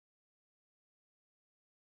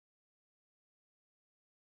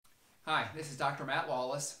Hi, this is Dr. Matt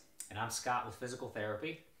Lawless. And I'm Scott with Physical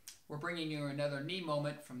Therapy. We're bringing you another knee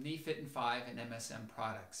moment from Knee Fit in 5 and MSM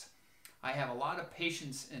products. I have a lot of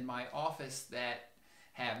patients in my office that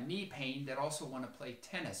have knee pain that also want to play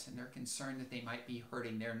tennis, and they're concerned that they might be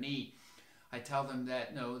hurting their knee. I tell them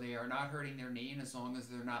that no, they are not hurting their knee, and as long as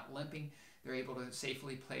they're not limping, they're able to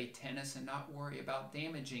safely play tennis and not worry about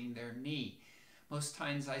damaging their knee. Most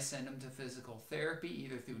times I send them to physical therapy,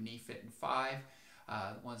 either through Knee Fit in 5.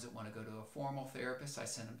 The ones that want to go to a formal therapist, I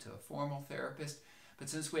send them to a formal therapist. But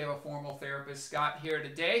since we have a formal therapist, Scott, here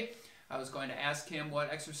today, I was going to ask him what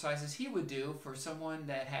exercises he would do for someone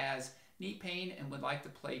that has knee pain and would like to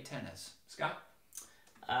play tennis. Scott?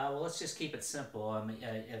 Well, let's just keep it simple. I mean,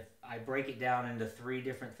 if I break it down into three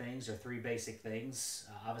different things or three basic things,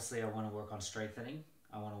 obviously I want to work on strengthening,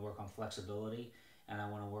 I want to work on flexibility, and I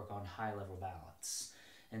want to work on high-level balance.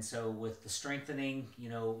 And so with the strengthening,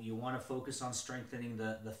 you want to focus on strengthening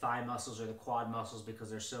the thigh muscles or the quad muscles because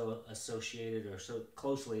they're so associated or so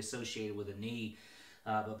closely associated with the knee.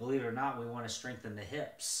 But believe it or not, we want to strengthen the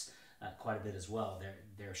hips quite a bit as well.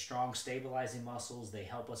 They're strong stabilizing muscles. They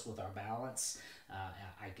help us with our balance.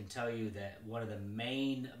 I can tell you that one of the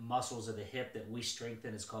main muscles of the hip that we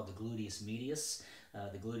strengthen is called the gluteus medius.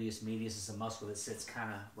 The gluteus medius is a muscle that sits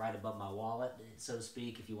kind of right above my wallet, so to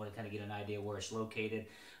speak, if you want to kind of get an idea where it's located.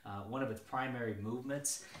 One of its primary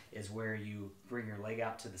movements is where you bring your leg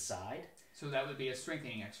out to the side. So that would be a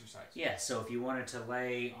strengthening exercise. Yeah, so if you wanted to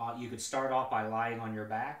lay on, you could start off by lying on your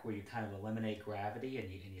back where you kind of eliminate gravity and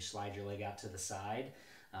you slide your leg out to the side.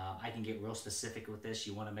 I can get real specific with this.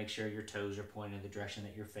 You want to make sure your toes are pointing in the direction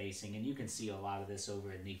that you're facing, and you can see a lot of this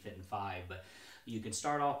over in Knee Fit in 5, but you can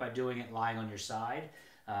start off by doing it lying on your side,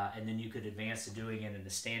 and then you could advance to doing it in a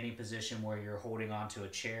standing position where you're holding onto a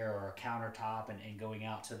chair or a countertop and going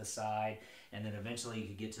out to the side, and then eventually you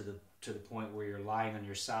could get to the point where you're lying on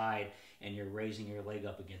your side and you're raising your leg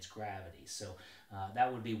up against gravity. So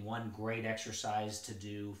that would be one great exercise to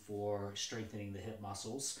do for strengthening the hip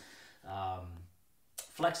muscles.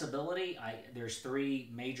 Flexibility, there's three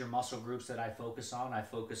major muscle groups that I focus on. I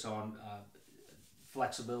focus on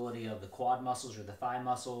flexibility of the quad muscles or the thigh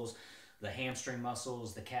muscles, the hamstring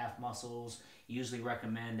muscles, the calf muscles. Usually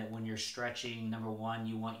recommend that when you're stretching, number one,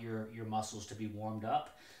 you want your muscles to be warmed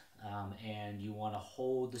up, and you want to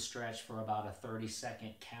hold the stretch for about a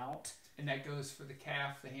 30-second count. And that goes for the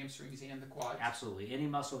calf, the hamstrings, and the quads? Absolutely. Any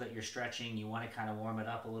muscle that you're stretching, you want to kind of warm it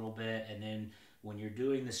up a little bit, and then when you're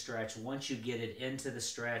doing the stretch, once you get it into the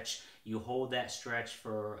stretch, you hold that stretch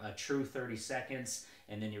for a true 30 seconds,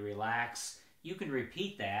 and then you relax. You can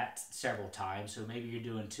repeat that several times, so maybe you're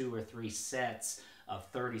doing 2 or 3 sets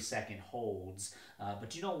of 30-second holds,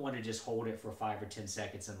 but you don't want to just hold it for 5 or 10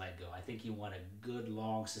 seconds and let go. I think you want a good,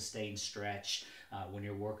 long, sustained stretch when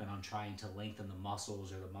you're working on trying to lengthen the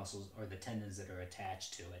muscles or the tendons that are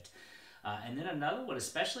attached to it. And then another one,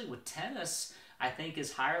 especially with tennis, I think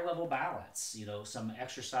is higher level balance. Some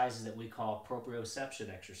exercises that we call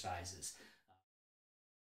proprioception exercises.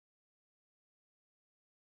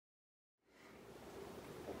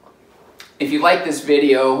 If you liked this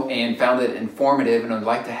video and found it informative and would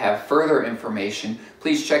like to have further information,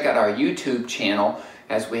 please check out our YouTube channel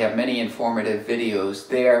as we have many informative videos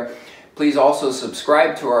there. Please also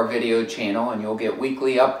subscribe to our video channel and you'll get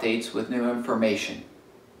weekly updates with new information.